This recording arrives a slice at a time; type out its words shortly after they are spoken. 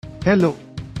Hello.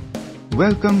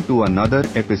 Welcome to another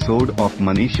episode of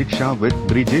Money Shiksha with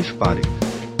Brijesh Parekh.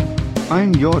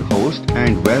 I'm your host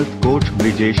and wealth coach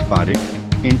Brijesh Parekh.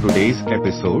 In today's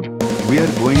episode, we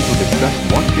are going to discuss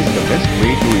what is the best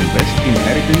way to invest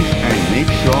inheritance and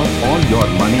make sure all your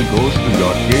money goes to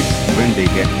your kids when they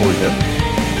get older.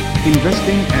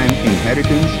 Investing an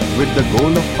inheritance with the goal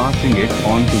of passing it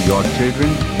on to your children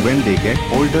when they get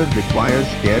older requires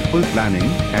careful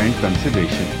planning and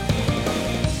consideration.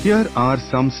 Here are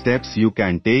some steps you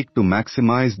can take to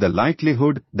maximize the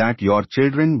likelihood that your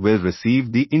children will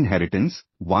receive the inheritance.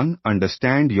 1.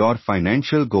 Understand your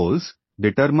financial goals.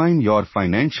 Determine your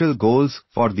financial goals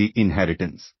for the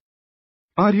inheritance.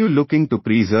 Are you looking to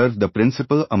preserve the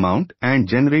principal amount and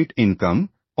generate income,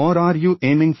 or are you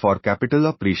aiming for capital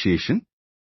appreciation?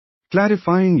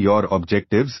 Clarifying your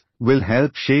objectives will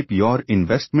help shape your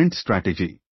investment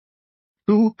strategy.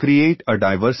 2. Create a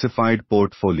diversified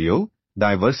portfolio.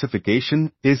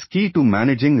 Diversification is key to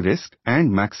managing risk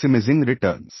and maximizing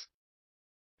returns.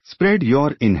 Spread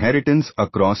your inheritance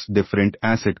across different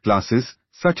asset classes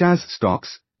such as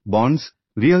stocks, bonds,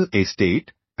 real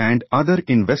estate, and other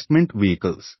investment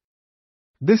vehicles.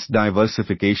 This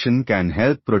diversification can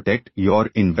help protect your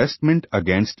investment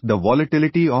against the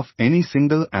volatility of any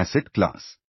single asset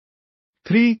class.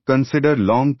 3. Consider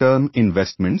long-term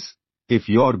investments. If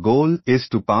your goal is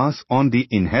to pass on the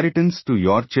inheritance to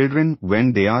your children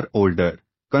when they are older,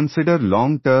 consider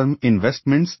long-term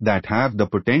investments that have the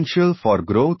potential for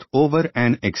growth over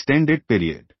an extended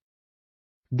period.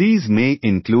 These may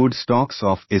include stocks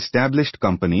of established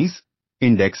companies,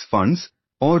 index funds,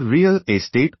 or real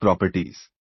estate properties.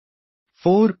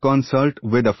 4. Consult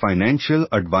with a financial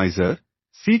advisor.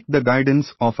 Seek the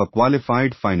guidance of a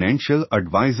qualified financial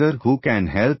advisor who can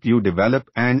help you develop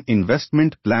an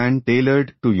investment plan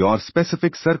tailored to your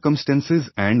specific circumstances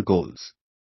and goals.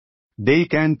 They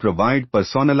can provide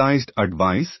personalized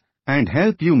advice and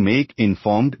help you make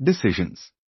informed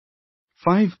decisions.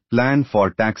 5. Plan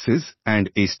for taxes and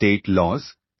estate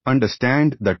laws.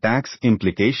 Understand the tax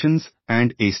implications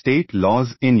and estate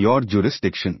laws in your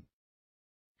jurisdiction.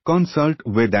 Consult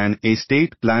with an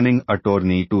estate planning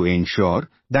attorney to ensure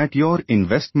that your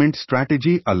investment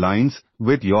strategy aligns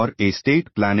with your estate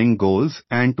planning goals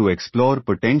and to explore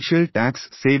potential tax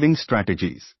saving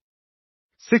strategies.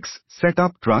 6. Set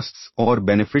up trusts or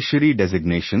beneficiary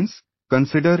designations.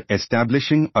 Consider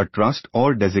establishing a trust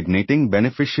or designating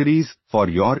beneficiaries for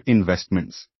your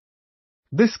investments.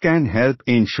 This can help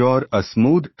ensure a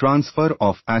smooth transfer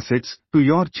of assets to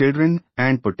your children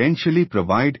and potentially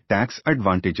provide tax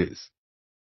advantages.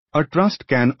 A trust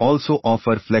can also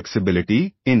offer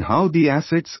flexibility in how the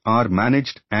assets are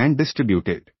managed and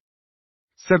distributed.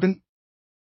 7.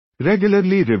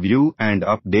 Regularly review and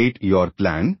update your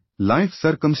plan. Life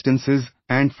circumstances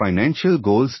and financial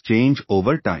goals change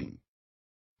over time.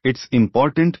 It's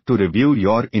important to review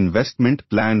your investment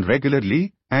plan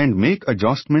regularly and make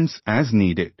adjustments as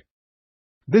needed.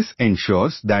 This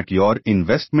ensures that your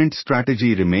investment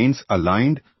strategy remains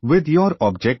aligned with your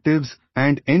objectives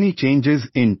and any changes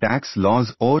in tax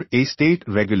laws or estate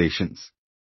regulations.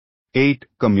 8.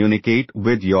 Communicate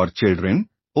with your children.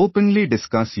 Openly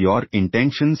discuss your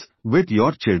intentions with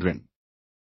your children.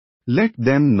 Let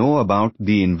them know about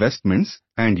the investments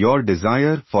and your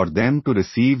desire for them to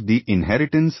receive the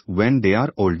inheritance when they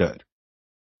are older.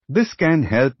 This can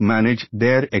help manage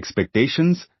their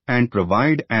expectations and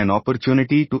provide an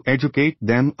opportunity to educate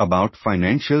them about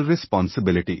financial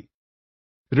responsibility.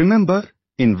 Remember,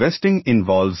 investing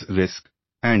involves risk,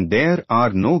 and there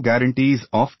are no guarantees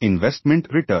of investment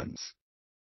returns.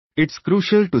 It's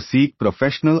crucial to seek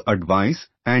professional advice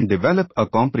and develop a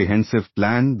comprehensive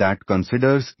plan that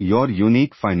considers your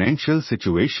unique financial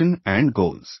situation and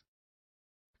goals.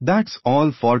 That's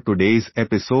all for today's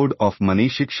episode of Money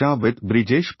Shiksha with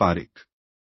Brijesh Parekh.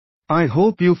 I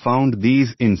hope you found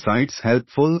these insights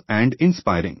helpful and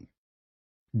inspiring.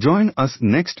 Join us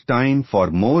next time for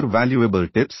more valuable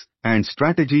tips and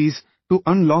strategies to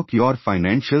unlock your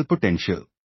financial potential.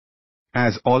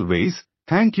 As always,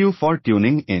 thank you for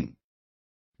tuning in.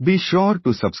 Be sure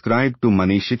to subscribe to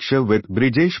Money Shiksha with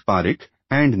Brijesh Parekh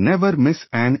and never miss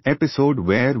an episode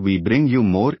where we bring you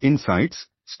more insights,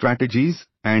 strategies,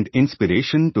 and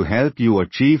inspiration to help you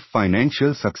achieve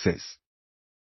financial success.